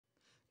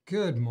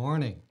Good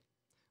morning.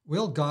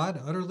 Will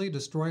God utterly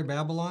destroy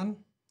Babylon?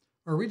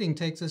 Our reading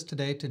takes us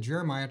today to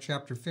Jeremiah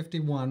chapter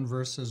 51,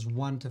 verses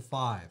 1 to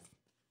 5.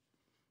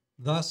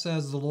 Thus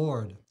says the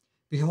Lord,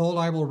 Behold,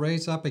 I will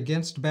raise up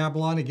against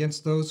Babylon,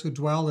 against those who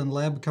dwell in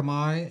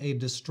Leb-Kamai, a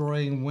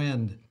destroying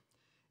wind.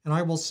 And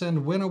I will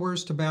send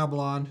winnowers to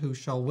Babylon, who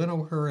shall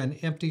winnow her and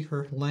empty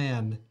her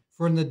land.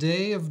 For in the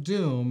day of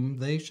doom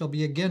they shall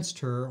be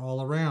against her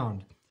all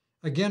around.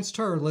 Against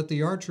her let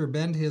the archer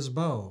bend his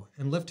bow,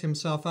 and lift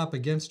himself up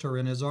against her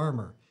in his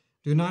armor.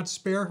 Do not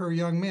spare her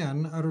young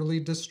men, utterly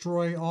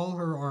destroy all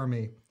her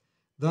army.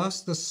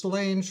 Thus the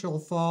slain shall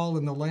fall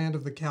in the land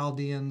of the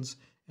Chaldeans,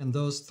 and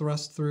those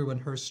thrust through in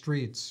her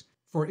streets.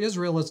 For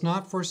Israel is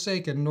not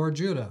forsaken, nor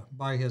Judah,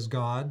 by his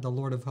God, the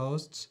Lord of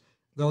hosts,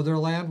 though their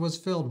land was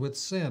filled with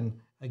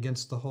sin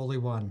against the Holy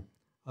One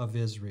of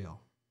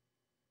Israel.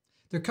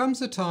 There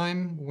comes a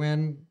time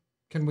when,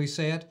 can we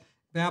say it,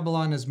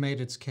 Babylon has made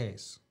its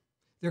case.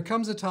 There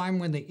comes a time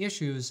when the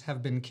issues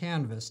have been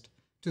canvassed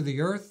to the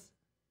earth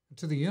and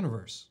to the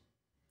universe.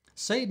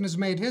 Satan has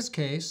made his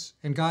case,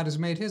 and God has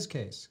made his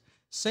case.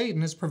 Satan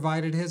has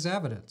provided his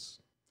evidence.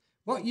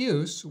 What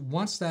use,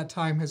 once that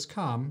time has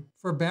come,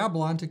 for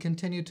Babylon to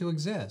continue to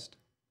exist?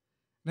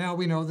 Now,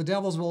 we know the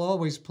devils will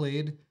always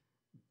plead,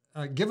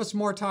 give us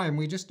more time.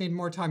 We just need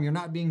more time. You're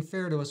not being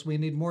fair to us. We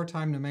need more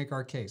time to make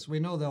our case. We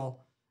know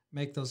they'll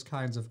make those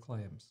kinds of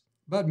claims.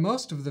 But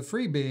most of the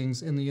free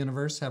beings in the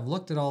universe have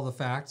looked at all the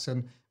facts,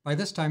 and by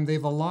this time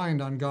they've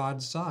aligned on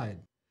God's side.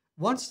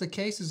 Once the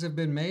cases have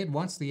been made,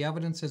 once the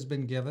evidence has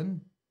been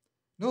given,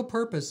 no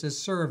purpose is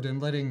served in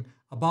letting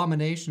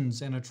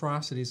abominations and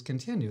atrocities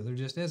continue. There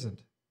just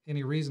isn't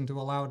any reason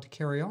to allow it to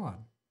carry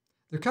on.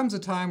 There comes a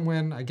time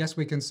when, I guess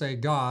we can say,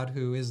 God,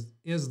 who is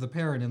the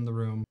parent in the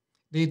room,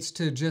 needs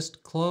to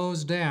just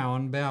close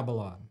down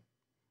Babylon.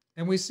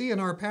 And we see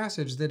in our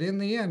passage that in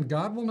the end,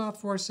 God will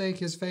not forsake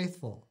his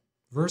faithful.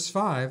 Verse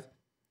 5,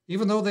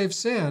 even though they've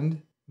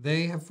sinned,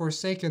 they have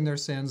forsaken their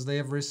sins, they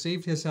have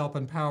received his help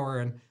and power,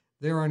 and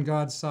they're on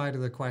God's side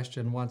of the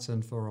question once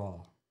and for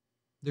all.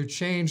 They're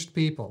changed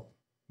people.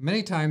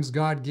 Many times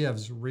God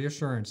gives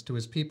reassurance to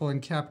his people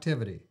in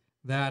captivity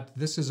that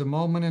this is a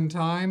moment in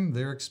time,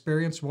 their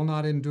experience will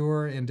not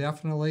endure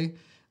indefinitely.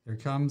 There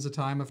comes a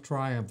time of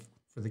triumph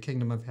for the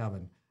kingdom of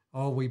heaven.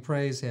 Oh, we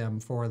praise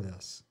him for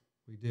this.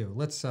 We do.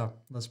 Let's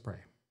pray.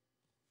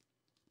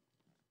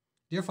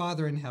 Dear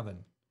Father in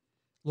heaven,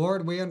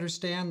 Lord, we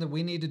understand that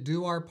we need to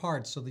do our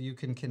part so that you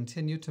can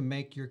continue to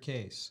make your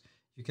case.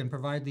 You can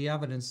provide the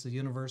evidence the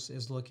universe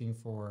is looking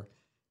for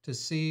to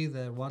see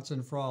that once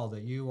and for all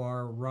that you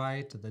are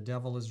right, that the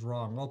devil is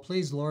wrong. Well,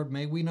 please, Lord,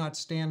 may we not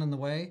stand in the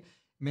way.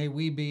 May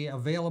we be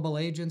available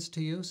agents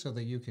to you so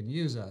that you can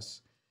use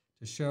us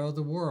to show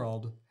the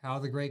world how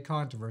the great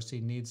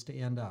controversy needs to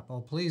end up. Oh,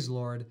 please,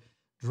 Lord,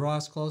 draw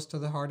us close to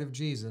the heart of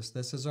Jesus.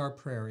 This is our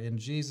prayer. In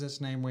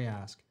Jesus' name we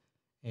ask.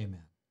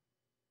 Amen.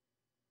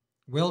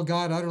 Will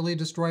God utterly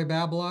destroy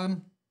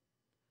Babylon?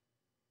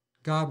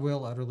 God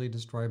will utterly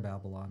destroy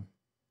Babylon.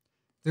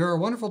 There are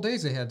wonderful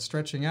days ahead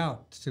stretching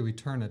out to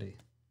eternity.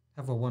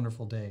 Have a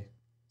wonderful day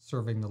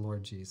serving the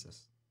Lord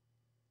Jesus.